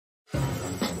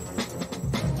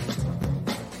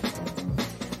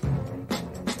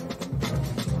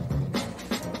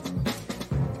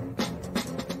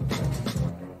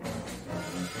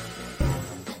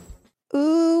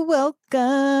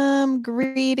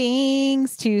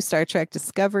Greetings to Star Trek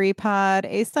Discovery Pod,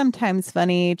 a sometimes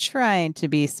funny, trying to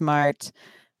be smart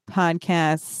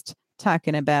podcast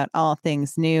talking about all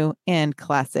things new and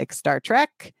classic Star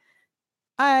Trek.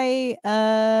 I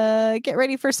get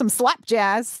ready for some slap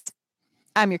jazz.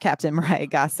 I'm your captain, Mariah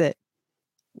Gossett.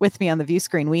 With me on the view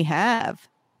screen, we have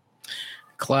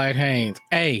Clyde Haynes.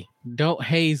 Hey, don't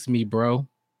haze me, bro.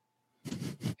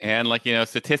 And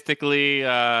statistically,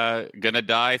 gonna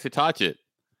die to touch it.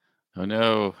 Oh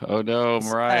no,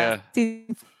 Mariah.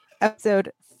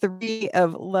 Episode 3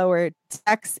 of Lower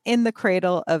Decks, in the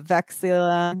Cradle of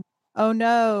Vexilon. Oh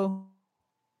no,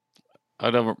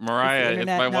 Mariah, it's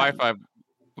my Wi-Fi,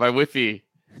 my Wi-Fi.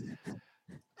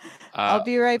 I'll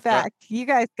be right back. You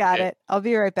guys got it. I'll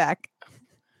be right back.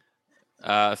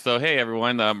 So hey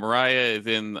everyone, Mariah is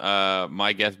in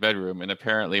my guest bedroom, and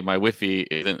apparently my Wi-Fi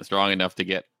isn't strong enough to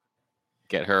get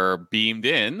her beamed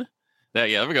in. There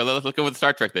we go. Let's go with the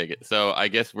Star Trek thing. So I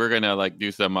guess we're gonna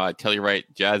do some Telluride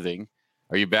jazzing.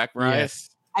 Are you back, Mariah?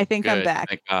 Yes. I think I'm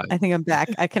back. I think I'm back.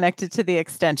 I connected to the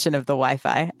extension of the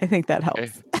Wi-Fi. I think that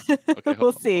helps. Okay,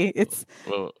 we'll see.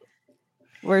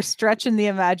 We're stretching the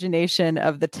imagination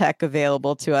of the tech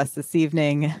available to us this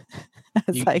evening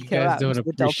as I go out into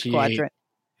the Delta Quadrant.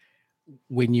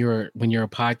 When you're a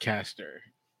podcaster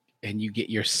and you get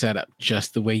your setup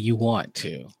just the way you want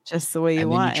to. Just the way you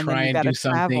want. And then you got to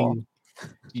travel.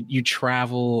 You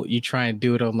travel, you try and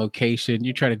do it on location.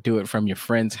 You try to do it from your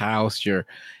friend's house, your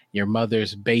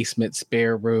mother's basement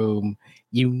spare room.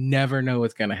 You never know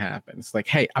what's going to happen. It's like,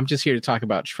 hey, I'm just here to talk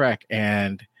about Trek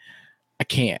and I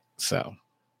can't. So,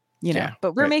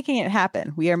 but we're making it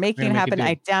happen. We are making it happen.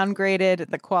 I downgraded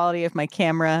the quality of my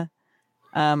camera.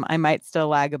 I might still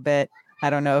lag a bit. I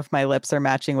don't know if my lips are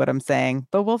matching what I'm saying,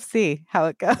 but we'll see how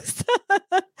it goes.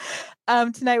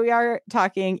 Tonight we are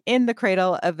talking In the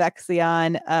Cradle of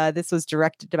Vexilon. This was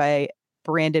directed by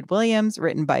Brandon Williams,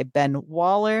 written by Ben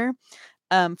Waller.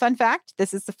 Fun fact,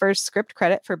 this is the first script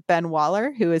credit for Ben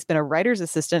Waller, who has been a writer's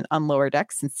assistant on Lower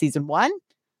Decks since season 1.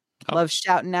 Oh. Loves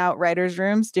shouting out writers'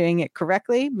 rooms, doing it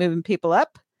correctly, moving people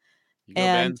up.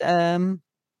 And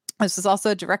this was also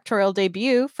a directorial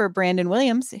debut for Brandon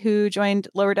Williams, who joined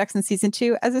Lower Decks in season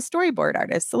 2 as a storyboard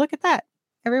artist. So look at that.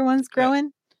 Everyone's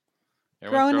growing. Yeah.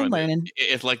 Growing and learning.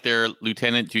 It's like they're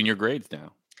lieutenant junior grades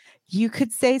now. You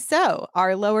could say so.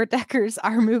 Our lower deckers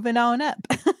are moving on up.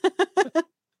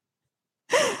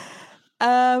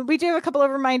 We do have a couple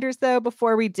of reminders, though,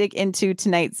 before we dig into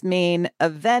tonight's main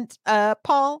event.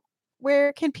 Paul,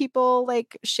 where can people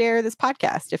share this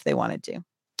podcast if they wanted to?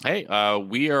 Hey,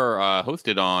 we are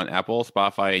hosted on Apple,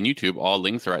 Spotify, and YouTube. All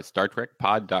links are at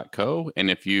StarTrekPod.co.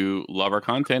 And if you love our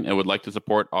content and would like to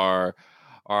support our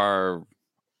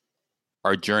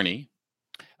journey,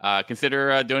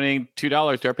 consider donating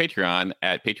 $2 to our Patreon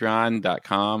at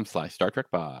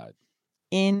patreon.com/StarTrekPod.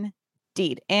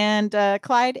 Indeed. And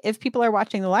Clyde, if people are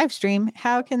watching the live stream,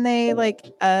 how can they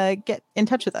get in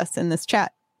touch with us in this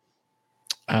chat?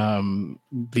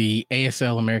 The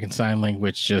ASL American Sign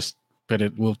Language but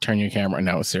it will turn your camera.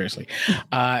 No, seriously.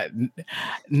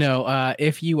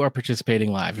 If you are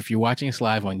participating live, if you're watching us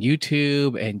live on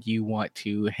YouTube and you want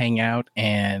to hang out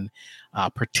and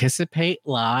participate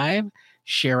live,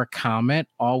 share a comment,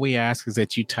 all we ask is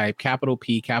that you type capital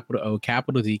P, capital O,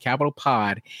 capital D, capital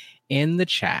pod in the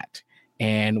chat.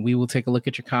 And we will take a look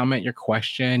at your comment, your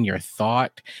question, your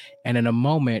thought. And in a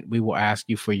moment, we will ask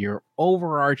you for your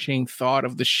overarching thought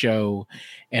of the show.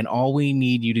 And all we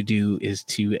need you to do is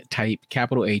to type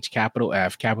capital H, capital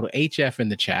F, capital HF in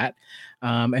the chat.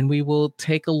 And we will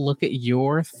take a look at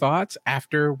your thoughts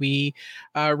after we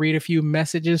read a few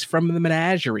messages from the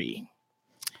menagerie.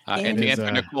 And to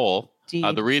answer Nicole,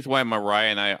 the reason why Mariah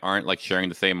and I aren't sharing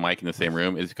the same mic in the same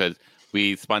room is because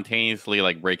we spontaneously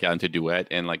break out into duet,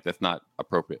 and that's not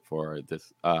appropriate for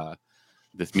this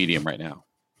medium right now.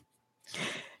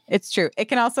 It's true. It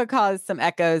can also cause some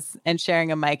echoes, and sharing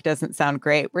a mic doesn't sound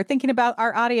great. We're thinking about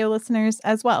our audio listeners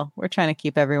as well. We're trying to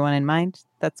keep everyone in mind.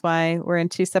 That's why we're in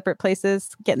 2 separate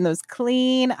places, getting those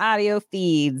clean audio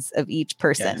feeds of each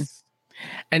person. Yes.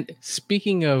 And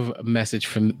speaking of message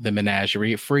from the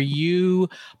menagerie, for you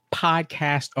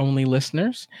podcast-only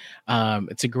listeners,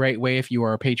 it's a great way. If you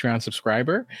are a Patreon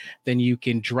subscriber, then you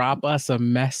can drop us a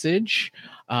message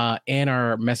in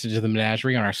our Message of the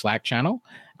Menagerie on our Slack channel,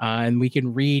 and we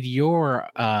can read your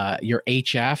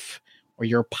HF or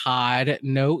your pod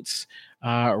notes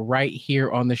right here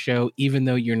on the show, even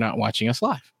though you're not watching us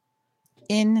live.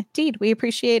 Indeed. We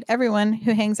appreciate everyone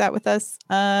who hangs out with us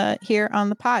here on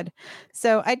the pod.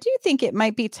 So I do think it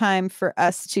might be time for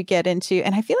us to get into,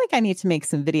 and I feel like I need to make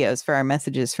some videos for our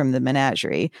messages from the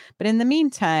menagerie. But in the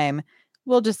meantime,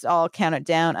 We'll just all count it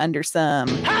down under some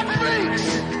hot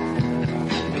freaks.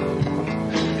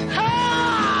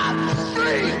 Hot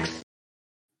freaks.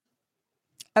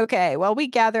 Okay, while we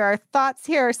gather our thoughts,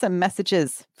 here are some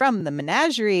messages from the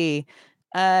menagerie.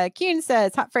 Kuhn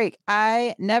says, hot freak,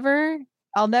 I'll never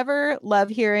love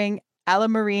hearing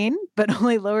Alamarine, but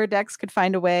only Lower Decks could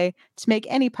find a way to make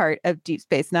any part of Deep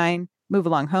Space Nine move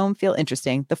along home feel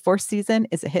interesting. The fourth season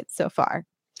is a hit so far.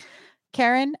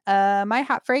 Karen, my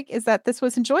hot freak is that this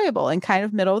was enjoyable and kind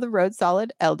of middle of the road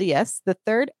solid LDS. The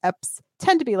third eps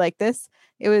tend to be like this.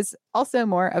 It was also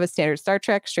more of a standard Star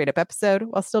Trek straight up episode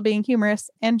while still being humorous.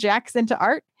 And Jack's into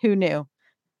art. Who knew?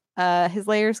 His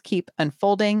layers keep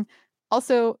unfolding.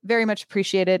 Also very much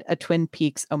appreciated a Twin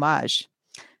Peaks homage.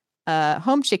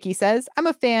 Home Chicky says, I'm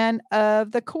a fan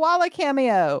of the koala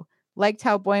cameo. Liked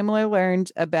how Boimler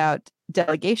learned about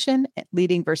delegation,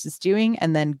 leading versus doing,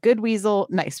 and then good weasel,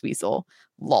 nice weasel,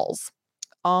 lulz.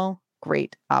 All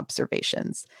great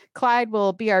observations. Clyde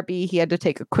will BRB. He had to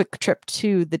take a quick trip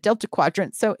to the Delta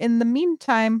Quadrant. So in the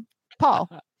meantime, Paul.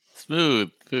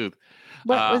 Smooth.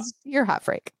 What was your hot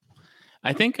freak?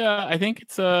 I think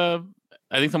someone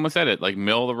said it, like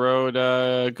middle of the road,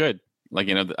 good. Like,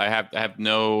 I have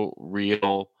no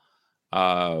real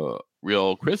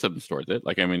criticisms towards it.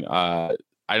 Like, I mean, I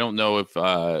don't know if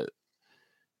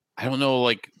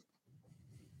like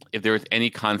if there was any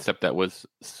concept that was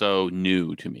so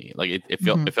new to me. Like it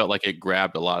felt like it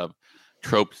grabbed a lot of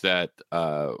tropes that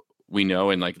we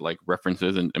know and like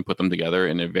references and put them together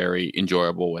in a very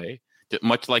enjoyable way.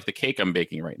 Much like the cake I'm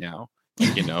baking right now.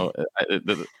 It's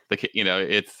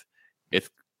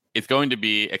going to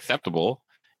be acceptable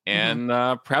and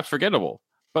perhaps forgettable,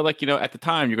 but at the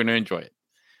time you're going to enjoy it.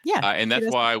 Yeah, and that's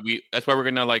why we're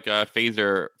gonna like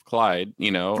phaser Clyde.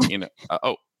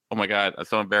 Oh my God, I'm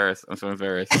so embarrassed.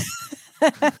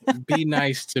 Be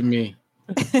nice to me.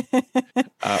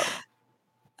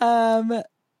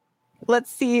 Let's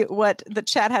see what the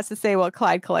chat has to say while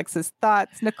Clyde collects his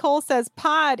thoughts. Nicole says,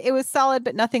 "Pod, it was solid,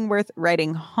 but nothing worth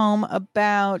writing home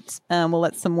about." We'll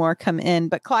let some more come in.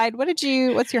 But Clyde, what's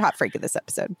your hot freak of this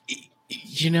episode?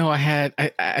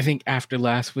 I think after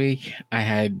last week, I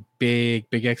had big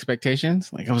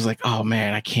expectations. Like I was like, oh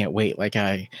man, I can't wait. Like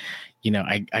I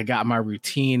got my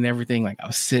routine and everything. Like I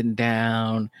was sitting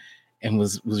down and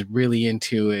was really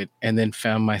into it, and then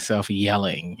found myself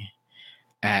yelling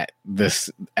at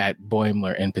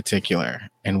Boimler in particular,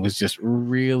 and was just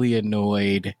really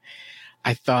annoyed.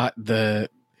 I thought the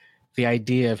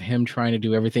idea of him trying to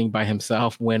do everything by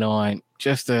himself went on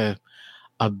just a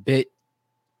bit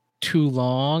too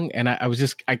long, and I was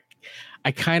just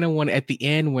I kind of want, at the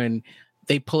end when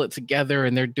they pull it together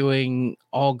and they're doing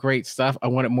all great stuff, I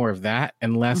wanted more of that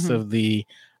and less of the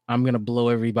I'm gonna blow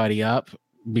everybody up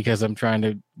because I'm trying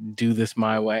to do this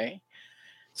my way.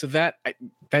 So that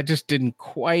just didn't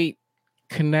quite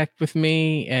connect with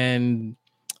me. And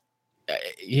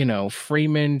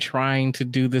Freeman trying to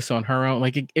do this on her own,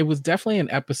 like it was definitely an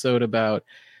episode about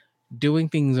doing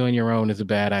things on your own is a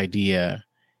bad idea,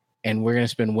 and we're going to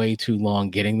spend way too long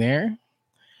getting there.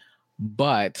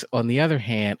 But on the other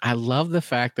hand, I love the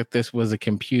fact that this was a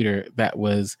computer that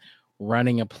was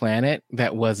running a planet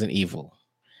that wasn't evil.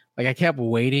 Like I kept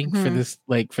waiting for this,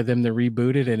 like for them to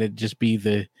reboot it and it just be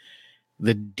the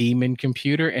demon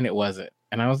computer, and it wasn't.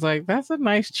 And I was like, that's a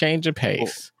nice change of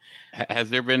pace. Well, has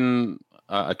there been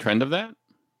a trend of that?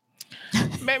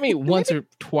 Maybe once or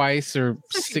twice or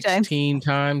 16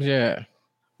 times. Yeah.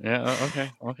 Yeah.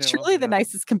 Okay. Truly the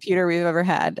nicest computer we've ever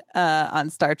had on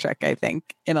Star Trek, I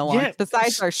think, in a long.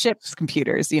 Besides our ship's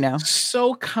computers,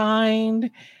 so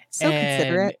kind, so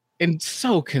considerate, and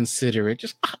so considerate.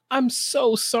 Just, I'm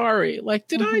so sorry. Like,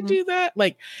 did I do that?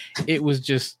 Like, it was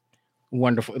just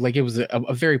wonderful. Like, it was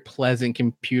a very pleasant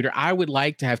computer. I would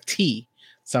like to have tea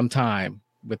sometime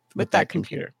with that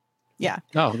computer. Yeah.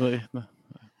 Oh,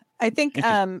 I think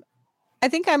I'm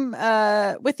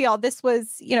with y'all. This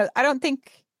was, I don't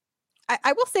think.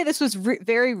 I will say this was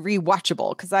very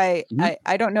rewatchable because I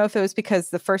don't know if it was because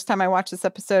the first time I watched this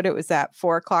episode, it was at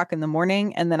 4:00 in the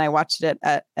morning, and then I watched it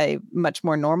at a much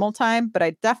more normal time. But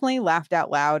I definitely laughed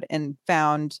out loud and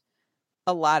found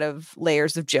a lot of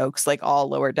layers of jokes, like all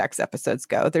Lower Decks episodes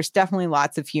go. There's definitely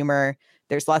lots of humor.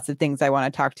 There's lots of things I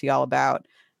want to talk to y'all about.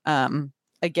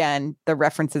 Again, the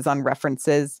references on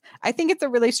references. I think it's a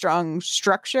really strong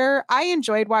structure. I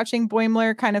enjoyed watching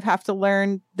Boimler kind of have to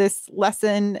learn this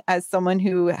lesson as someone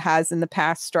who has in the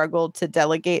past struggled to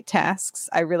delegate tasks.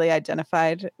 I really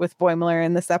identified with Boimler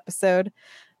in this episode.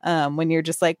 When you're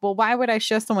just like, well, why would I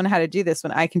show someone how to do this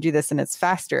when I can do this and it's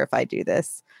faster if I do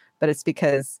this? But it's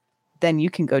because then you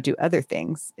can go do other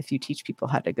things if you teach people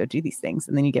how to go do these things,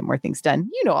 and then you get more things done.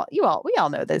 We all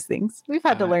know those things. We've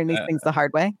had to learn these things the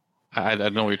hard way. I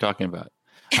don't know what you're talking about.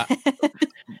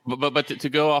 But to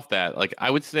go off that, like, I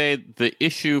would say the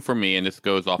issue for me, and this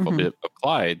goes off a bit of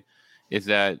Clyde, is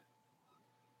that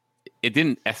it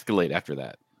didn't escalate after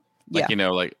that.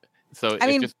 Like, so I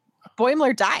mean,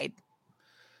 Boimler died.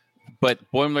 But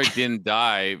Boimler didn't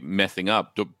die messing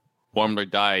up. Boimler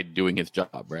died doing his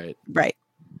job, right? Right.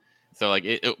 So, like,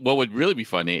 what would really be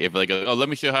funny if, like, oh, let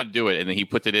me show you how to do it, and then he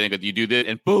puts it in and goes, you do this,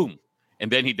 and boom, and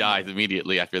then he dies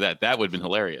immediately after that. That would have been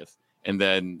hilarious. And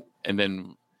then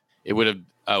it would have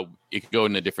it could go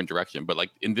in a different direction. But,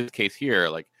 like, in this case here,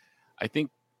 like, I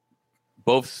think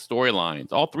both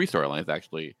storylines, all three storylines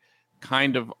actually,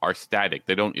 kind of are static.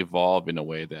 They don't evolve in a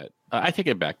way that I take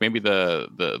it back. Maybe the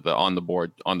on the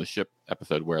board on the ship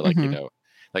episode where, like,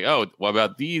 like, oh, what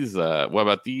about these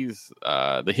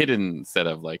the hidden set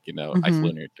of, like, ice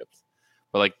lunar ships.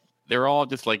 But, like, they're all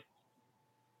just like,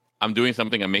 I'm doing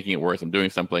something, I'm making it worse. I'm doing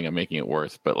something, I'm making it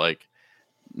worse. But, like,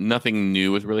 nothing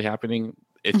new is really happening.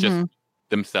 It's just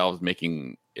themselves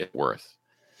making it worse.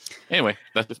 Anyway,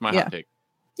 that's just my hot take.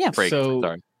 Yeah.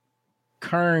 Sorry.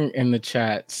 Kern in the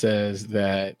chat says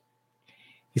that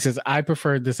I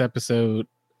preferred this episode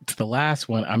to the last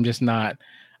one. I'm just not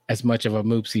as much of a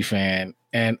Moopsie fan.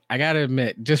 And I got to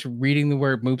admit, just reading the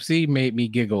word Moopsie made me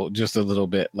giggle just a little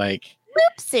bit. Like,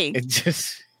 Moopsie. It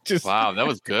just wow, that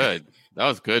was good. That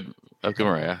was good. That's good,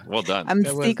 Mariah. Well done. I'm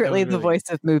secretly the voice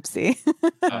of Moopsie.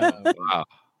 Wow.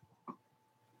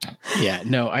 Yeah,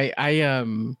 no,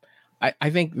 I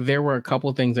think there were a couple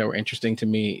of things that were interesting to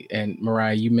me. And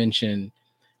Mariah, you mentioned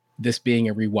this being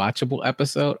a rewatchable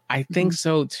episode. I think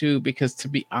so too, because to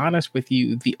be honest with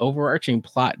you, the overarching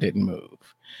plot didn't move.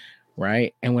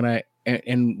 Right.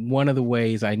 And one of the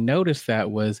ways I noticed that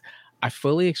was I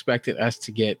fully expected us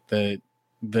to get the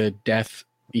death,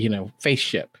 face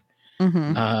ship.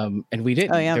 And we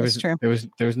didn't. Oh, yeah, that's true. There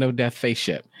was no death face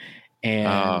ship.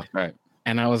 And right.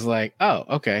 And I was like, oh,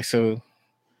 okay, so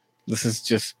this is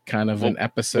just kind of an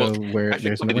episode where actually,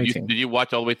 there's no waiting. Did you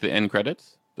watch all the way to the end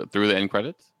credits? Through the end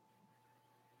credits?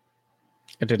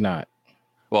 I did not.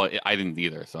 Well, I didn't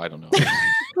either, so I don't know.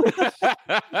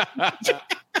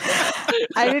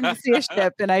 I didn't see a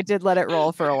ship, and I did let it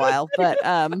roll for a while, but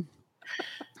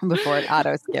before it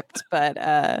auto skipped. But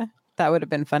that would have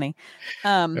been funny.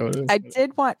 I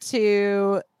did want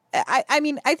to. I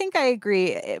mean, I think I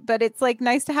agree, but it's like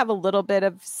nice to have a little bit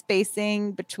of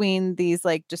spacing between these,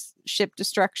 like, just ship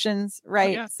destructions,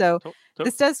 right? Oh, yeah. So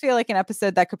this does feel like an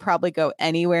episode that could probably go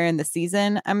anywhere in the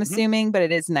season, I'm assuming, but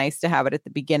it is nice to have it at the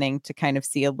beginning to kind of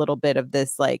see a little bit of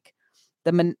this, like,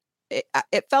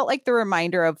 it felt like the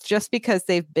reminder of just because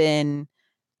they've been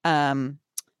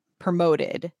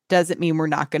promoted doesn't mean we're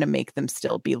not going to make them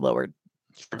still be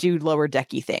do lower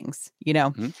decky things,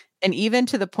 And even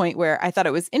to the point where I thought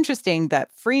it was interesting that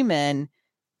Freeman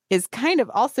is kind of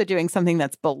also doing something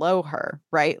that's below her,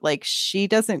 right? Like, she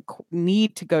doesn't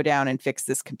need to go down and fix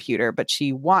this computer, but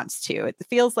she wants to. It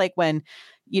feels like when,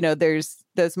 there's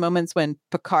those moments when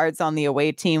Picard's on the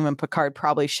away team and Picard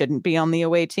probably shouldn't be on the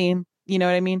away team. You know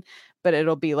what I mean? But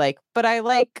it'll be like, but I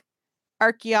like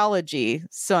archaeology,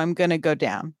 so I'm going to go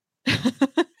down.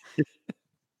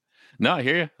 No, I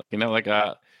hear you.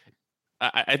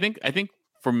 I think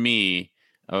for me,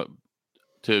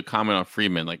 to comment on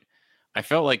Freeman, like, I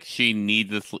felt like she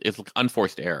needs this. It's like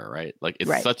unforced error, right? Like,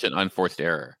 it's such an unforced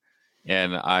error,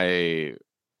 and I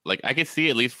can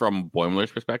see, at least from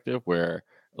Boimler's perspective, where,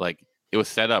 like, it was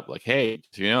set up like, hey,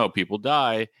 people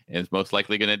die, and it's most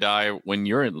likely going to die when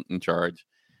you're in charge.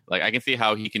 Like, I can see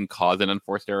how he can cause an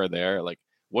unforced error there. Like,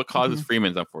 what causes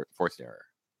Freeman's unforced error?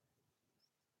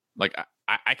 Like,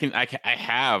 I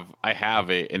have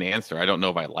an answer. I don't know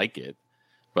if I like it,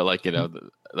 but, like,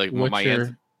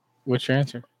 answer. What's your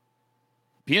answer?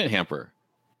 Peanut hamper.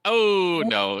 Oh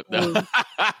no.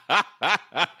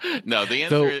 No, the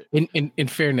answer. So, in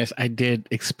fairness, I did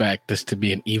expect this to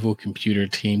be an evil computer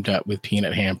teamed up with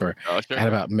Peanut Hamper at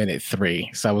about minute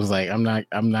 3. So I was like, I'm not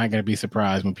gonna be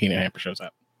surprised when Peanut Hamper shows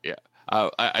up. Yeah.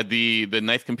 The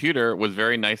nice computer was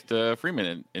very nice to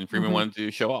Freeman, and Freeman wanted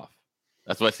to show off.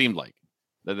 That's what it seemed like.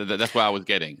 That's what I was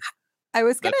getting. I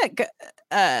was gonna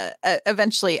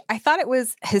eventually. I thought it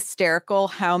was hysterical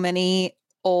how many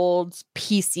old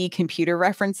PC computer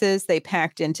references they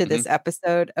packed into this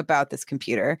episode about this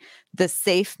computer. The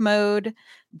safe mode,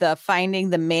 the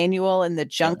finding the manual in the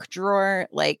junk drawer,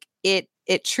 like it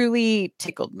truly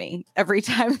tickled me every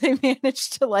time they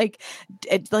managed to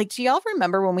do y'all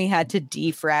remember when we had to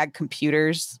defrag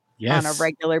computers on a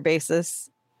regular basis?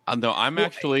 No, I'm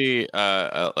actually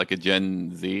like a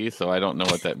Gen Z, so I don't know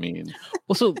what that means.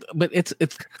 Well, so but it's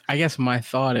I guess my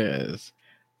thought is,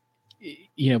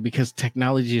 because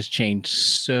technology has changed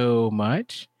so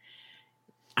much.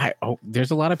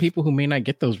 There's a lot of people who may not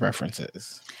get those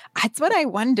references. That's what I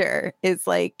wonder is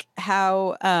like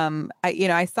how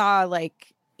I saw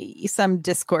like some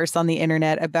discourse on the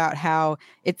internet about how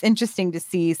it's interesting to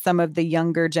see some of the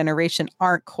younger generation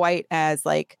aren't quite as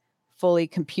like fully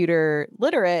computer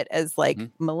literate as like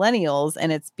millennials,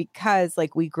 and it's because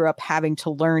like we grew up having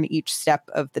to learn each step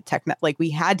of the like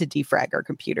we had to defrag our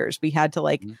computers, we had to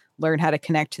like learn how to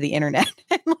connect to the internet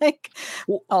and like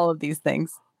all of these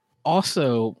things.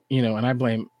 Also, and I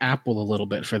blame Apple a little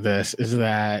bit for this, is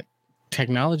that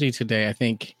technology today, I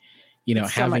think,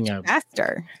 it's having so much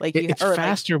faster, like it's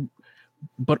faster,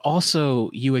 but also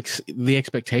the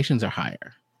expectations are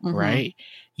higher, right?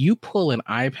 You pull an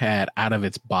iPad out of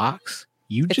its box,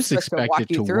 you just expect it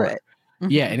to work.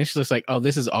 Yeah, and it's just like, oh,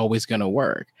 this is always going to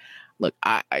work. Look,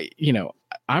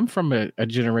 I'm from a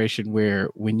generation where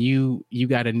when you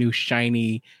got a new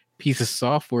shiny piece of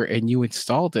software and you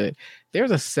installed it, there's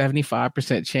a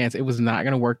 75% chance it was not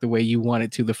going to work the way you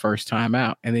wanted to the first time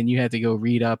out. And then you had to go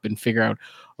read up and figure out,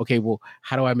 okay, well,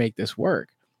 how do I make this work?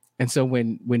 And so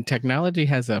when technology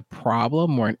has a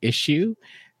problem or an issue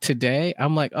today,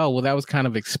 I'm like, oh, well, that was kind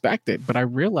of expected. But I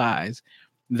realize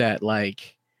that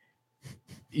like,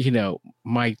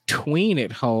 my tween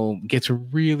at home gets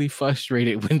really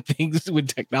frustrated when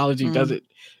technology doesn't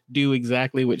do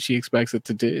exactly what she expects it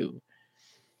to do.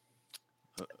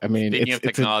 I mean, speaking of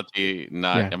technology,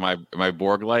 am I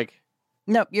Borg like?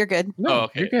 Nope, you're good. No,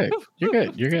 okay. You're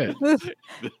good.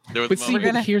 But see,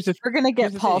 we're gonna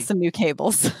get Paul some new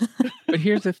cables. But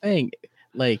here's the thing,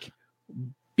 like,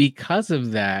 because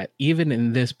of that, even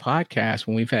in this podcast,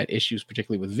 when we've had issues,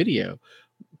 particularly with video,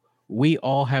 we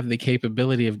all have the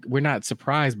capability of, we're not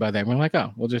surprised by that. We're like,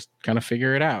 oh, we'll just kind of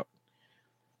figure it out.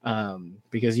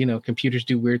 Because computers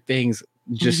do weird things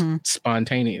just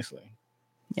spontaneously.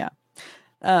 Yeah.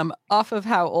 Off of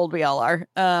how old we all are.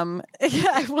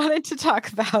 I wanted to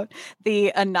talk about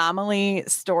the anomaly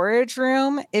storage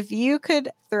room. If you could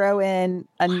throw in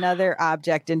another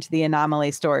object into the anomaly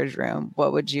storage room,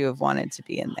 what would you have wanted to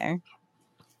be in there?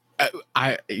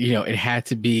 It had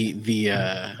to be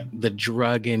the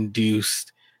drug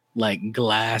induced like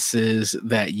glasses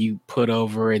that you put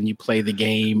over and you play the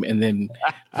game, and then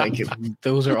like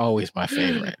those are always my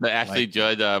favorite. The Ashley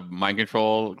Judd mind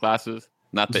control glasses.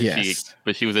 Not that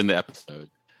but she was in the episode.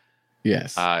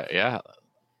 Yes. Yeah.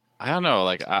 I don't know.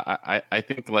 Like, I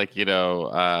think like,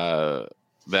 that,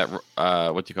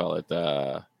 what you call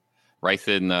it?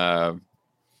 Ryson,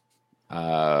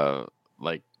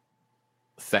 like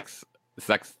sex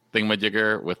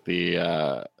thingamajigger with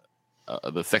the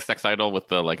sex idol with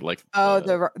the like. Oh,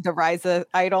 the Ryza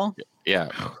idol. Yeah.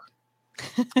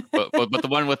 but the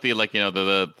one with the, like,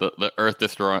 the Earth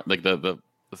destroying, like the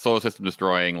solar system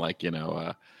destroying, like,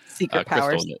 secret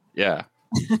powers. Yeah.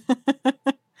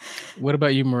 What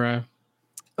about you, Mariah?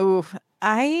 Oh,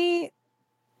 I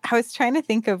was trying to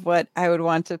think of what I would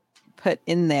want to put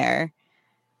in there.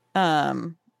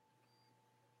 I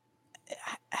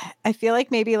feel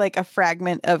like maybe like a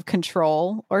fragment of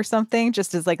Control or something,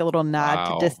 just as like a little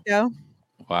nod to disco.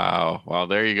 Wow.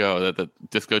 There you go. The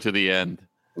disco to the end.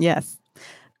 Yes.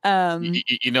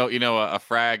 A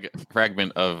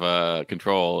fragment of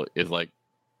Control is like,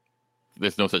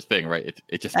 there's no such thing, right?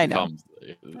 It just becomes.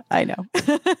 I know.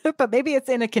 But maybe it's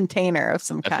in a container of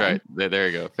some kind. That's right. There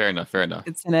you go. Fair enough.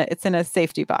 It's in a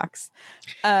safety box.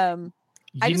 You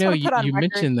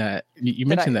mentioned that. You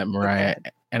mentioned that, Mariah,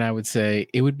 and I would say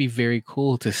it would be very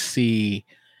cool to see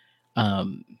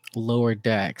Lower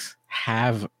Decks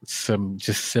have some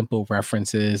just simple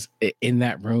references in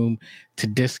that room to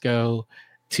disco,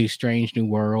 to Strange New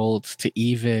Worlds, to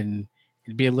even,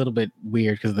 it'd be a little bit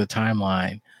weird because of the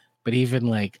timeline, but even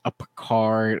like a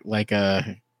Picard, like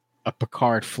a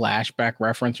Picard flashback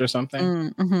reference or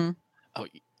something. Mm-hmm. Oh,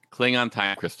 Klingon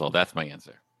Time Crystal. That's my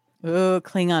answer. Oh,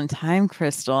 Klingon Time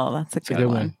Crystal. That's a good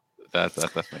one. That's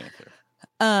my answer.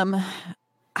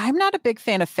 I'm not a big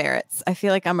fan of ferrets. I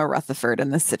feel like I'm a Rutherford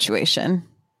in this situation.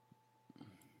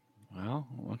 Well,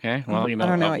 okay. Well, I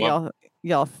don't know what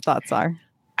y'all's thoughts are.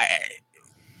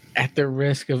 At the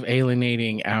risk of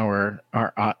alienating our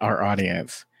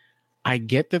audience, I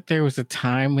get that there was a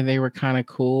time when they were kind of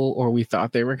cool, or we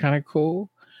thought they were kind of cool,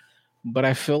 but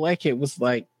I feel like it was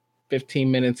like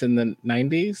 15 minutes in the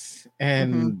 90s,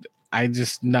 and I'm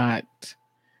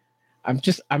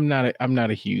not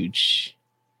a huge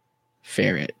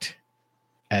ferret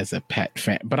as a pet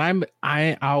fan, but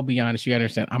I'll be honest, you gotta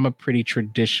understand, I'm a pretty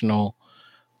traditional,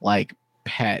 like,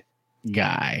 pet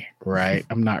guy, right?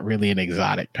 I'm not really an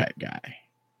exotic pet guy.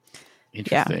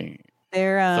 Interesting. Yeah.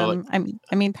 They're So,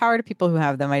 I mean, power to people who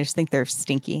have them. I just think they're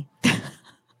stinky.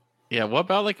 yeah. What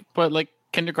about like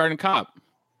Kindergarten Cop?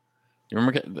 You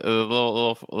remember the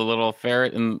little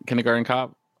ferret in Kindergarten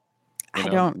Cop? I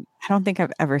don't think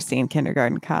I've ever seen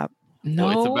Kindergarten Cop. No,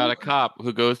 Well, it's about a cop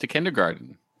who goes to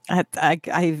kindergarten. I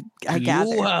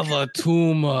gather. You have a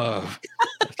tumor.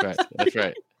 That's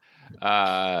right.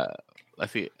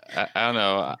 Let's see. I don't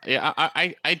know. Yeah,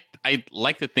 I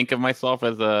like to think of myself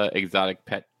as a exotic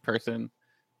pet person,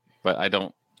 but I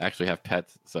don't actually have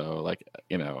pets. So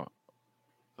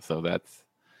so that's.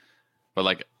 But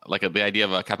like the idea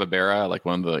of a capybara, like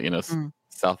one of the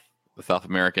South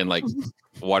American like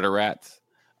water rats.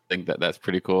 I think that's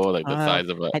pretty cool. Like the size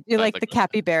of a. I do like the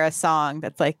capybara song.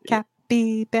 That's like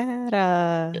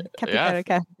capybara. Capybara.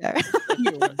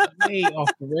 You're way off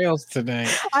the rails today.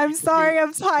 I'm sorry.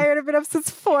 I'm tired. I've been up since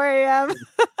 4 a.m.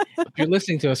 If you're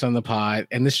listening to us on the pod,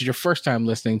 and this is your first time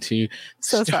listening to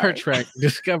Star Trek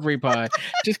Discovery Pod,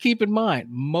 just keep in mind,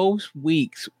 most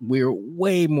weeks we're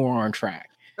way more on track.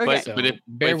 Okay. But if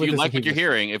you like what you're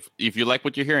hearing, if you like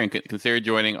what you're hearing, consider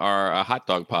joining our hot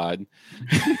dog pod.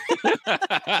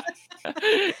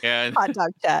 And hot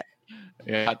dog chat.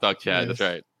 Yeah, hot dog chat. Yes. That's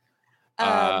right.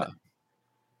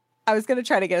 I was going to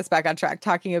try to get us back on track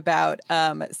talking about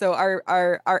so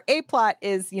our A plot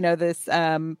is this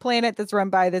planet that's run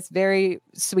by this very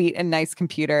sweet and nice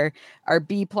computer. Our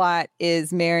B plot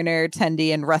is Mariner,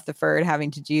 Tendi, and Rutherford having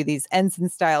to do these ensign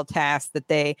style tasks that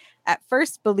they at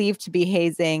first believe to be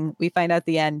hazing. We find out at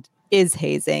the end is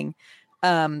hazing,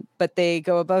 but they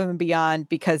go above and beyond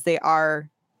because they are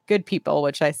good people,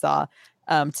 which I saw,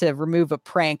 to remove a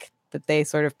prank that they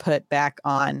sort of put back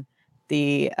on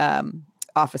the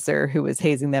officer who was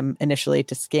hazing them initially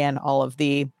to scan all of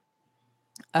the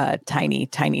tiny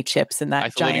chips in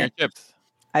that giant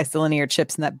isolinear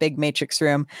chips in that big matrix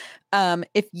room.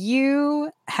 If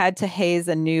you had to haze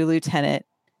a new lieutenant,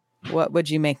 what would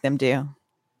you make them do?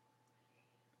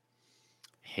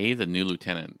 Haze a new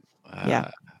lieutenant?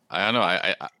 Yeah, I don't know.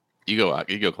 You go,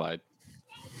 Clyde.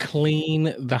 Clean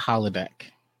the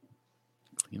holodeck.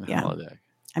 Holodeck.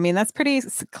 I mean, that's pretty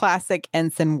classic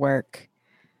ensign work.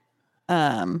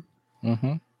 I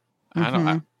don't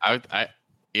know. I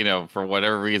for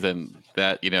whatever reason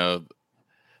that the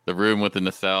room with the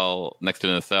nacelle next to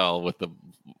the nacelle with the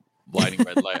blinding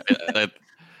red light, I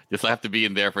just have to be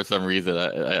in there for some reason.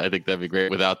 I think that'd be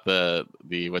great without the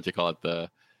what you call it, the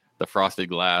frosted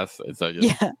glass. And so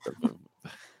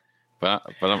but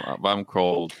I'm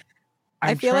cold.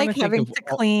 I feel like having to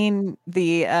clean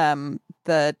the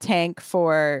tank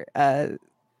for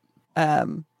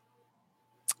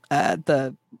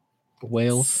the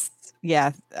whales.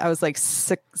 Yeah, I was like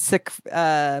sick.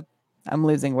 I'm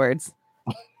losing words.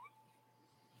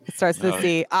 It starts with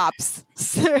the ops.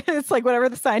 It's like whatever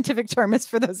the scientific term is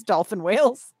for those dolphin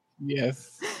whales.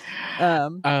 Yes.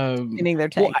 Cleaning their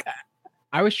tank. Well,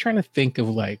 I was trying to think of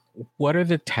like what are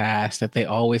the tasks that they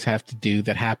always have to do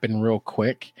that happen real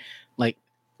quick. Like I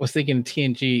was thinking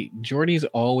TNG, Geordi's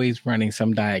always running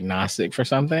some diagnostic for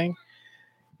something,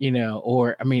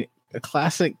 or I mean, a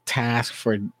classic task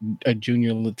for a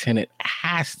junior lieutenant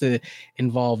has to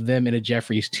involve them in a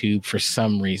Jeffries tube for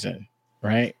some reason,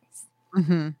 right?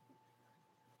 Mm-hmm.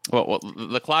 Well,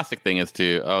 the classic thing is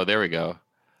there we go.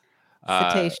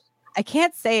 Cetacean. I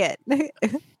can't say it.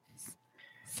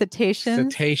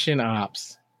 Cetacean. Cetacean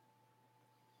ops.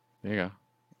 There you go.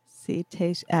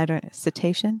 Cetacean. I don't know.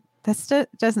 Cetacean. That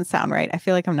doesn't sound right. I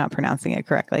feel like I'm not pronouncing it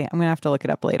correctly. I'm gonna have to look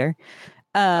it up later.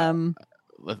 When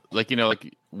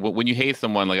you hate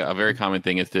someone, like a very common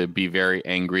thing is to be very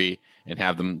angry and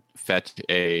have them fetch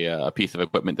a piece of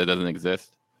equipment that doesn't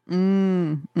exist.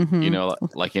 Mm-hmm.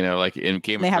 Like in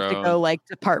Game of Thrones. They have to go like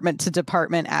department to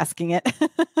department asking it.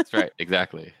 That's right,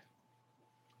 exactly.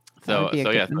 So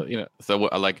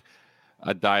like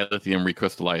a dilithium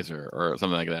recrystallizer or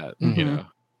something like that. Mm-hmm.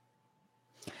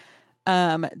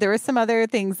 There were some other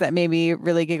things that made me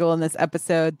really giggle in this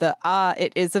episode.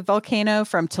 It is a volcano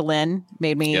from T'Lyn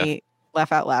made me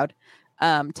laugh out loud.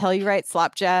 Tellurite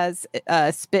slop jazz,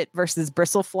 spit versus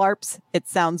bristle flarps. It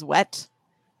sounds wet.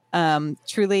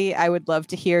 Truly, I would love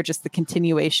to hear just the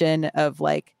continuation of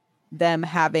like them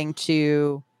having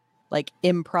to like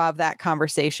improv that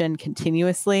conversation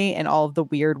continuously and all of the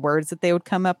weird words that they would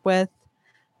come up with.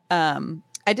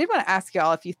 I did want to ask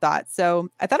y'all if you thought.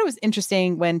 So I thought it was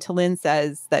interesting when T'Lyn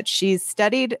says that she's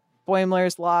studied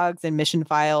Boimler's logs and mission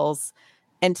files.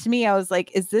 And to me, I was like,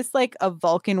 is this like a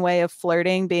Vulcan way of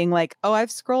flirting, being like, oh,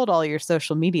 I've scrolled all your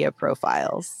social media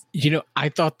profiles? I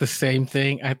thought the same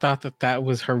thing. I thought that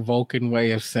was her Vulcan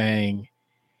way of saying,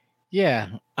 Yeah,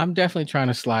 I'm definitely trying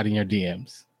to slide in your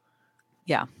DMs.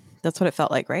 Yeah, that's what it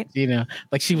felt like, right? You know,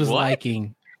 like she was What?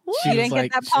 liking. She you didn't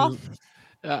get that, Paul?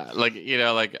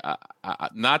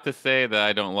 Not to say that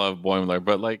I don't love Boimler,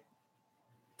 but like,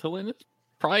 T'Lyn is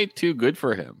probably too good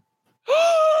for him.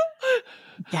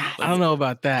 Yeah, I don't know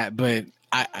about that, but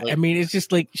I mean, it's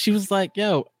just like she was like,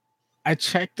 "Yo, I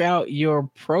checked out your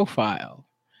profile,"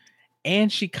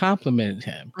 and she complimented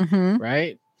him,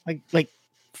 right? Like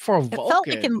for a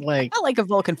Vulcan, felt like a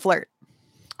Vulcan flirt.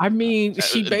 I mean,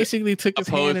 she basically took his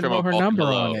hand and wrote her number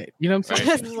on it. You know what I'm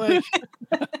saying? She was like,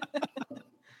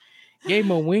 gave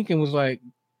him a wink and was like,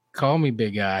 "Call me,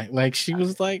 big guy." Like she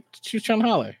was trying to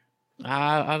holler.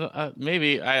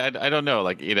 Maybe I don't know.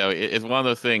 Like, you know, it's one of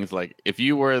those things. Like, if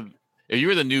you were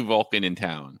the new Vulcan in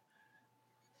town,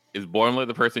 is Boimler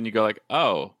the person you go like,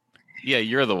 oh, yeah,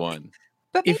 you're the one.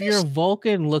 But if you're a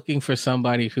Vulcan looking for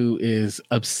somebody who is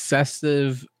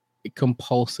obsessive,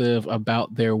 compulsive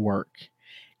about their work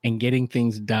and getting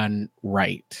things done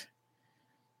right,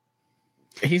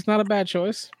 he's not a bad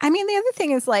choice. I mean, the other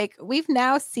thing is, like, we've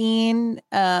now seen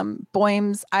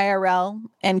Boim's IRL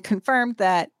and confirmed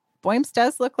that Boim's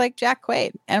does look like Jack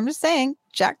Quaid. And I'm just saying,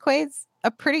 Jack Quaid's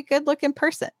a pretty good looking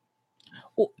person.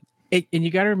 Well, and you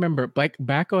got to remember, like,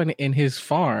 back in his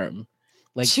farm,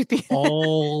 like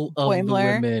all of the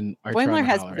women are Boimler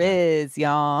has riz,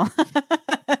 y'all.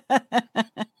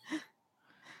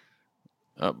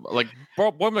 Like,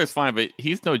 Boimler's fine, but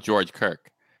he's no George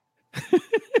Kirk.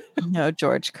 No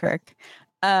George Kirk.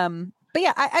 But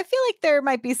yeah, I feel like there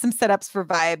might be some setups for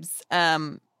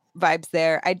vibes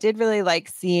there. I did really like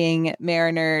seeing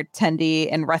Mariner, Tendi,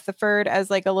 and Rutherford as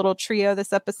like a little trio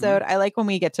this episode. I like when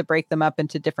we get to break them up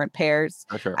into different pairs.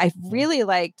 Sure. I really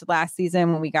liked last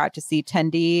season when we got to see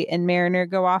Tendi and Mariner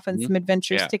go off on some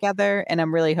adventures together, and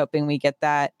I'm really hoping we get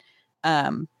that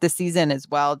this season as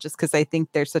well, just because I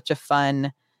think there's such a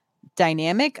fun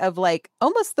dynamic of like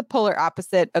almost the polar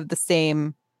opposite of the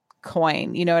same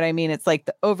coin. You know what I mean? It's like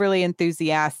the overly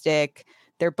enthusiastic.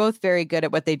 They're both very good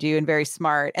at what they do and very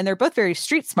smart. And they're both very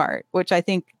street smart, which I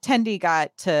think Tendi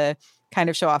got to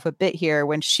kind of show off a bit here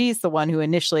when she's the one who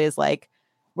initially is like,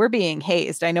 we're being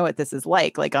hazed. I know what this is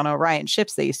like. Like on Orion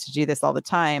ships, they used to do this all the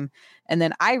time. And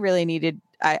then I really needed,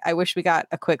 I wish we got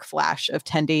a quick flash of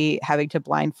Tendi having to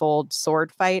blindfold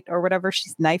sword fight or whatever.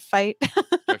 She's knife fight.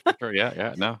 Sure.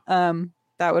 Yeah. No.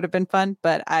 That would have been fun.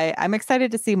 But I'm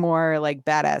excited to see more like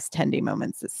badass Tendi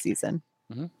moments this season.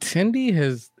 Tendi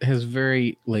has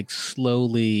very like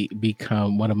slowly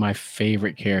become one of my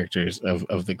favorite characters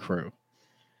of the crew.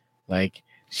 Like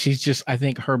she's just, I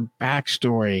think her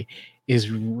backstory is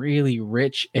really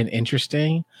rich and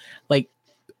interesting. Like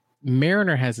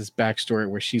Mariner has this backstory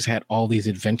where she's had all these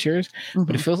adventures,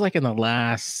 but it feels like in the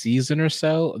last season or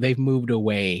so, they've moved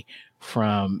away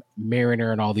from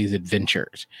Mariner and all these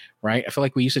adventures, right? I feel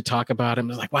like we used to talk about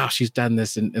him. It's like, wow, she's done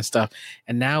this and stuff.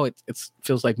 And now it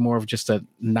feels like more of just a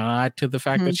nod to the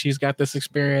fact that she's got this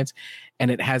experience and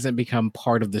it hasn't become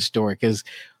part of the story. Because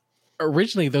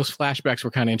originally those flashbacks were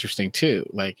kind of interesting too.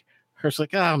 Like her's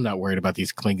like, oh, I'm not worried about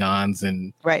these Klingons.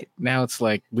 And now it's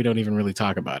like, we don't even really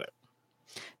talk about it.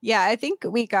 Yeah, I think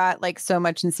we got like so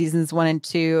much in seasons 1 and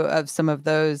 2 of some of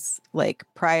those like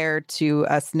prior to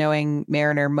us knowing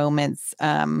Mariner moments.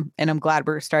 And I'm glad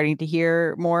we're starting to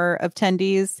hear more of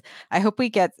Tendi's. I hope we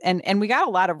get and we got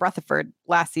a lot of Rutherford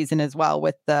last season as well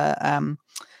with the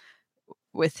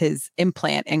with his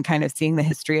implant and kind of seeing the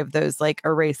history of those like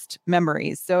erased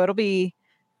memories. So it'll be,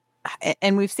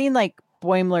 and we've seen like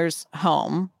Boimler's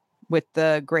home with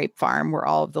the grape farm where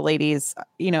all of the ladies,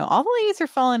 all the ladies are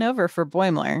falling over for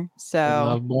Boimler. So I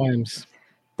love Boims.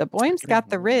 The Boims got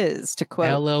the riz, to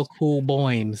quote. LL Cool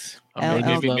Boims.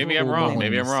 Maybe I'm wrong.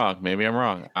 Maybe I'm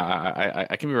wrong.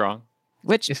 I can be wrong.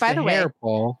 Which, it's by the way,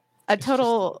 Paul. A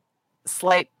total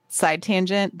slight side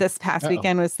tangent. This past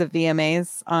weekend was the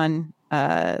VMAs on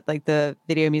like the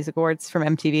Video Music Awards from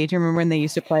MTV. Do you remember when they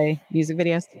used to play music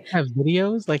videos? Have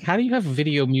videos? Like, how do you have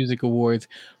Video Music Awards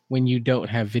when you don't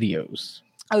have videos?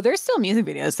 Oh, there's still music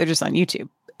videos. They're just on YouTube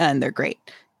and they're great.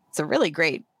 It's a really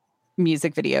great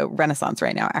music video renaissance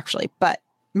right now, actually. But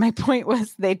my point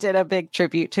was they did a big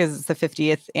tribute because it's the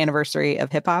 50th anniversary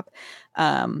of hip hop.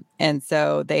 And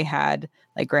so they had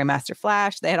like Grandmaster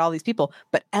Flash. They had all these people,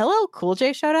 but LL Cool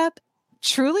J showed up.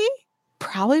 Truly,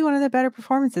 probably one of the better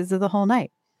performances of the whole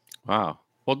night. Wow.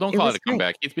 Well, don't call it a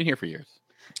comeback. He's been here for years.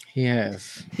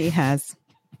 Yes. He has.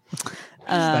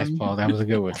 Nice, Paul. That was a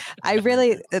good one.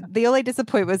 The only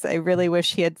disappointment was I really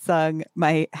wish he had sung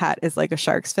 "My Hat Is Like a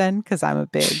Shark's Fin" because I'm a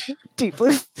big Deep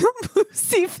Blue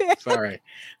Sea fan. Sorry,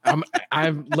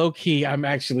 I'm low key. I'm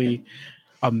actually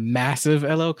a massive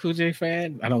LL Cool J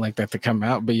fan. I don't like that to come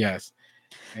out, but yes.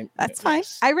 That's fine.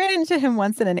 I ran into him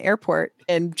once in an airport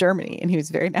in Germany, and he was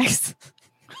very nice.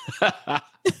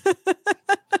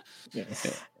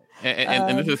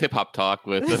 And this is hip hop talk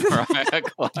with Mariah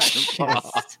Klein.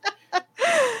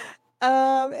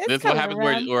 This is what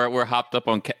happens where we're hopped up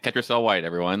on Catch Yourself White,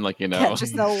 everyone. Like, Catch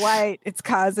Yourself White. It's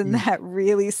causing that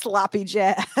really sloppy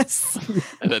jazz.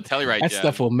 The Telluride that jazz.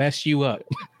 stuff will mess you up.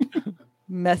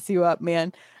 Mess you up,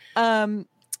 man.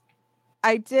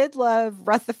 I did love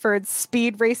Rutherford's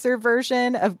Speed Racer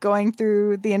version of going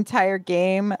through the entire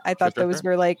game. I thought those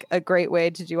were like a great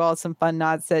way to do all some fun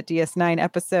nods to that DS9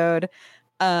 episode.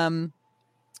 And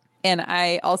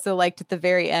I also liked at the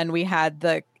very end, we had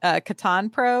the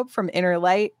Catan probe from Inner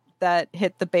Light that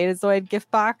hit the Betazoid gift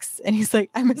box. And he's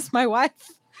like, I miss my wife.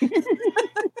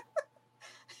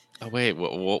 Oh, wait,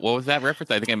 what was that reference?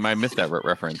 I think I might have missed that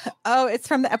reference. Oh, it's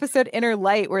from the episode Inner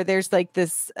Light, where there's like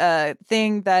this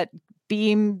thing that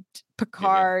beamed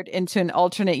Picard into an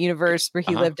alternate universe where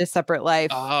he lived a separate life.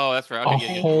 Oh, that's right.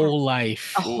 Okay, a whole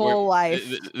life. A whole life.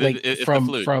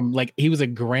 From like he was a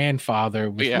grandfather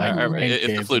with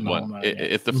it's the flute one.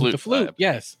 It's the flute. The flute,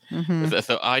 yes. Mm-hmm.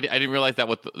 So I didn't realize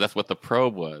that's what the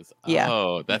probe was. Yeah.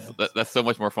 Oh, that's so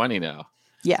much more funny now.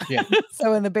 Yeah.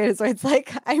 So when the Betazoid's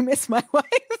like, I miss my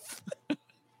wife.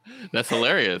 That's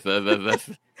hilarious. That's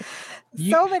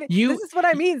so many. This is what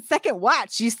I mean. Second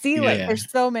watch, you see, like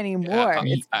there's so many more.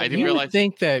 I didn't realize.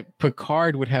 Think that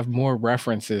Picard would have more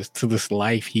references to this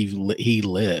life he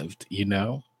lived.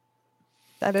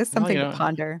 That is something to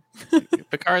ponder.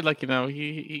 Picard, like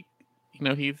he's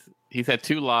had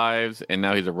 2 lives and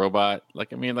now he's a robot.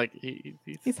 Like, I mean, like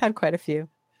he's had quite a few.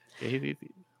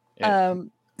 Yeah,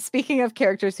 Speaking of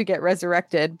characters who get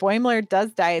resurrected, Boimler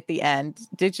does die at the end.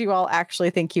 Did you all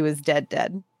actually think he was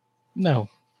dead? No.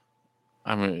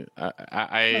 I mean,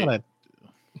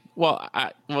 well,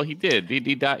 he did.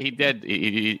 He died. He did.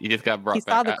 He just got brought back. He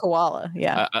saw the koala.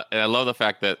 Yeah. And I love the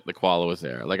fact that the koala was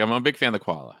there. Like, I'm a big fan of the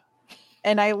koala.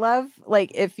 And I love,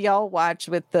 like, if y'all watch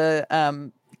with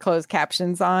the closed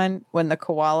captions on, when the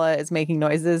koala is making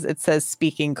noises, it says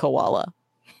 "speaking koala."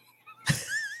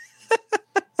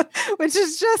 Which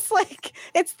is just like,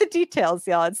 it's the details,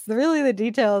 y'all. It's really the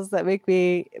details that make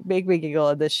me giggle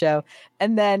in this show.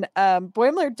 And then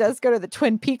Boimler does go to the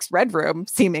Twin Peaks Red Room,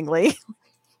 seemingly,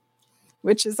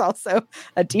 which is also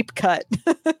a deep cut.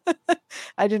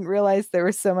 I didn't realize there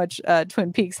was so much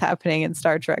Twin Peaks happening in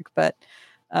Star Trek, but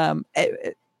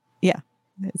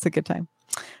it's a good time.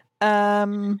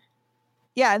 And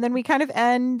then we kind of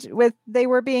end with they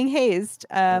were being hazed.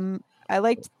 I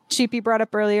liked Cheapy brought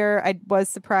up earlier. I was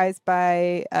surprised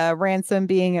by Ransom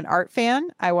being an art fan.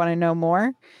 I want to know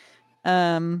more.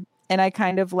 And I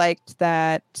kind of liked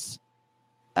that,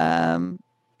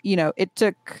 it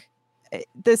took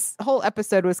this whole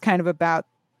episode was kind of about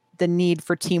the need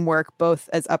for teamwork, both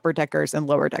as upper deckers and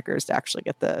lower deckers to actually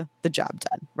get the job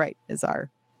done. Right. Is our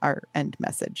end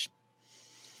message.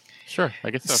 Sure.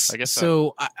 I guess so.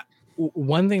 So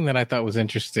one thing that I thought was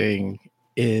interesting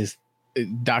is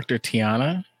Dr.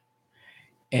 Tiana.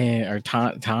 Or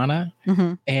Tana,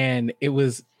 and it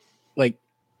was like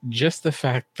just the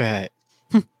fact that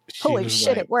holy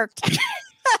shit, it worked.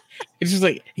 It's just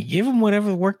like give him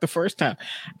whatever worked the first time.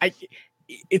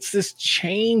 It's this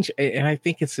change, and I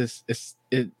think it's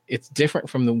different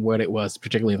from what it was,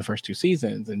 particularly in the first 2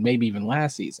 seasons, and maybe even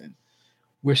last season.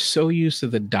 We're so used to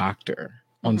the Doctor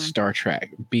on Star Trek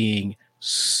being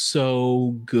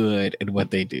so good at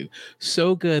what they do,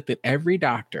 so good that every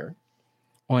Doctor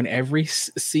on every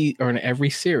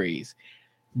series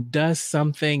does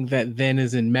something that then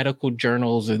is in medical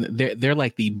journals, and they're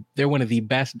one of the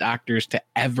best doctors to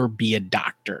ever be a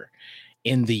doctor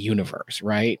in the universe,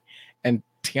 right? And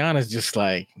Tiana's just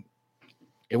like,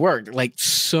 it worked, like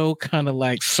so kind of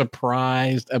like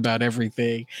surprised about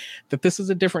everything that this is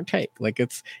a different take. Like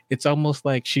it's almost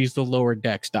like she's the lower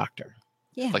decks doctor.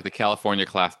 Yeah. Like the California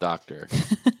class doctor.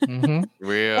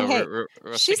 We're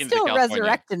she's still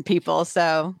resurrecting people,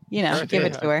 so give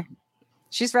it to her.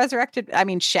 She's resurrected. I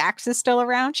mean, Shax is still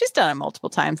around. She's done it multiple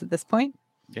times at this point.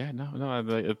 Yeah, no.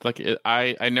 It's like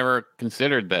I never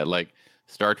considered that. Like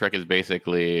Star Trek is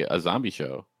basically a zombie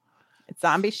show. It's a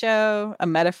zombie show, a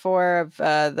metaphor of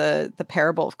the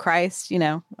parable of Christ.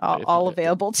 All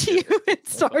available to you in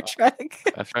Star Trek.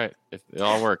 That's right. It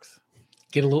all works.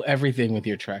 Get a little everything with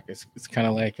your Trek. It's kind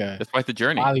of like a that's quite the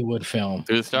journey. Hollywood film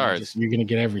through the stars. You're gonna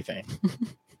get everything.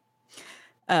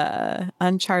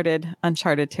 Uncharted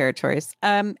territories.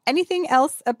 Anything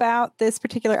else about this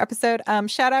particular episode?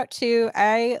 Shout out to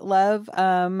I love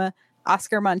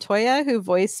Oscar Montoya, who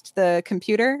voiced the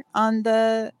computer on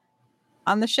the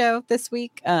on the show this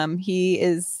week. He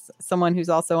is someone who's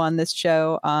also on this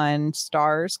show on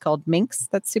Stars called Minx.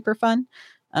 That's super fun.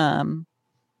 And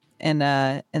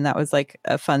that was like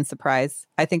a fun surprise.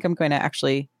 I think I'm going to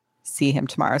actually see him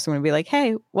tomorrow. So I'm going to be like,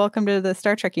 hey, welcome to the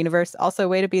Star Trek universe. Also,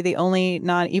 way to be the only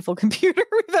non-evil computer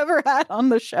we've ever had on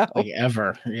the show. Like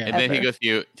ever. Yeah. And then he goes to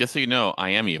you, just so you know,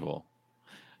 I am evil.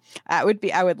 I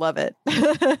would love it.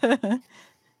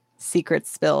 Secrets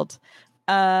spilled.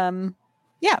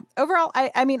 Yeah, overall,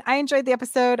 I mean, I enjoyed the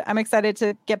episode. I'm excited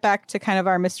to get back to kind of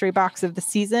our mystery box of the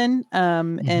season,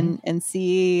 and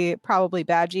see probably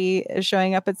Badgie is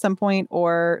showing up at some point,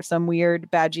 or some weird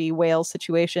Badgie whale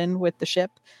situation with the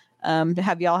ship.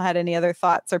 Have y'all had any other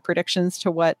thoughts or predictions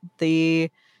to what the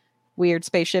weird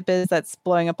spaceship is that's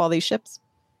blowing up all these ships?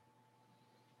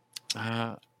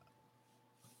 I'm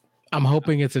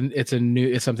hoping it's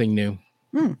something new.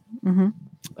 Mm-hmm.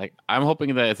 Like, I'm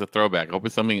hoping that it's a throwback. I hope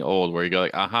it's something old where you go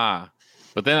like, aha.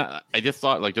 But then I just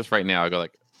thought, like, just right now, I go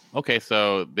like, okay,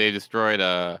 so they destroyed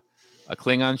a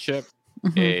Klingon ship,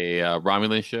 a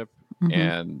Romulan ship,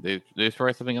 and they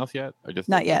destroyed something else yet? Or just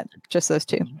not yet, just those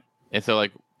two. And so,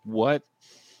 like,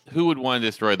 who would want to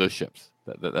destroy those ships?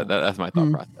 That's my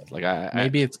thought process. Like,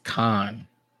 maybe it's Khan.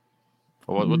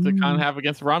 What's the Khan have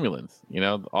against the Romulans? You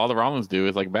know, all the Romulans do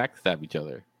is like backstab each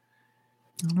other.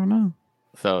 I don't know.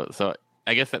 So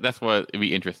I guess that's what it'd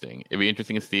be interesting. It'd be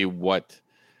interesting to see why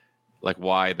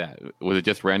that was it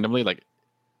just randomly like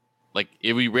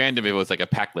it'd be random. If it was like a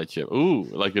Pac-led ship. Ooh,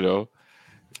 like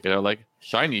like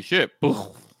shiny ship.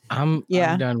 I'm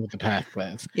done with the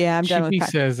Pac-leds. Yeah, I'm done with. He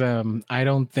says, I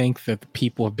don't think that the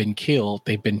people have been killed.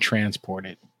 They've been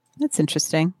transported. That's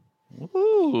interesting.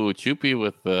 Ooh, Choopy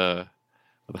with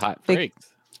hot freaks.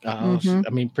 I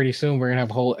mean, pretty soon we're gonna have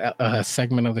a whole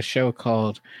segment of the show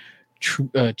called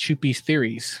Choopy's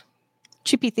Theories.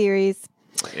 Choopy Theories.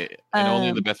 And only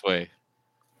in the best way.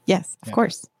 Yes, of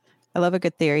course. I love a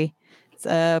good theory. It's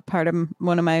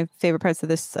one of my favorite parts of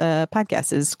this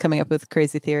podcast is coming up with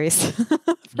crazy theories.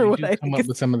 Come up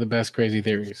with some of the best crazy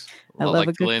theories. I love like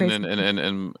a good Glenn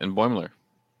and Boimler.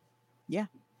 Yeah,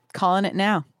 calling it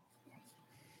now.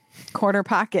 Corner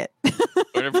pocket.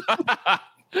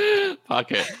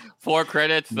 Pocket 4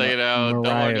 credits, so, you know.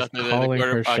 Mariah's calling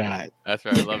her shot. That's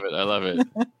right. I love it.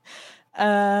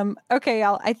 Okay,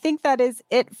 y'all. I think that is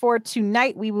it for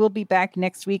tonight. We will be back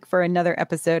next week for another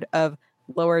episode of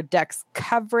Lower Decks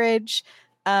coverage.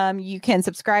 You can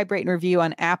subscribe, rate, and review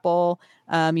on Apple.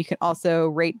 You can also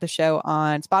rate the show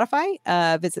on Spotify.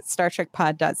 Visit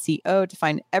StarTrekPod.co to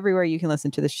find everywhere you can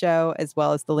listen to the show, as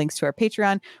well as the links to our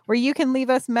Patreon, where you can leave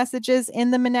us messages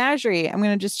in the menagerie. I'm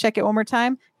going to just check it one more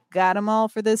time. Got them all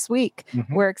for this week.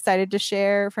 We're excited to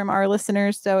share from our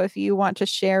listeners. So if you want to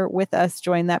share with us,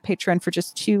 join that Patreon for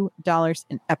just $2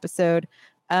 an episode.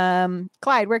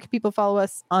 Clyde, where can people follow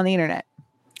us on the internet?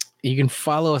 You can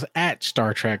follow us at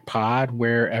Star Trek Pod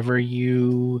wherever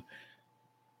you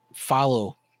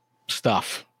follow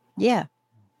stuff. Yeah,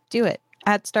 do it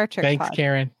at Star Trek Thanks, Pod.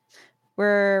 Karen.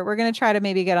 We're gonna try to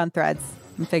maybe get on Threads.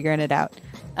 I'm figuring it out.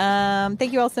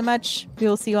 Thank you all so much. We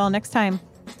will see you all next time.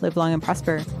 Live long and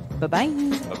prosper. Bye-bye.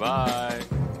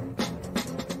 Bye-bye.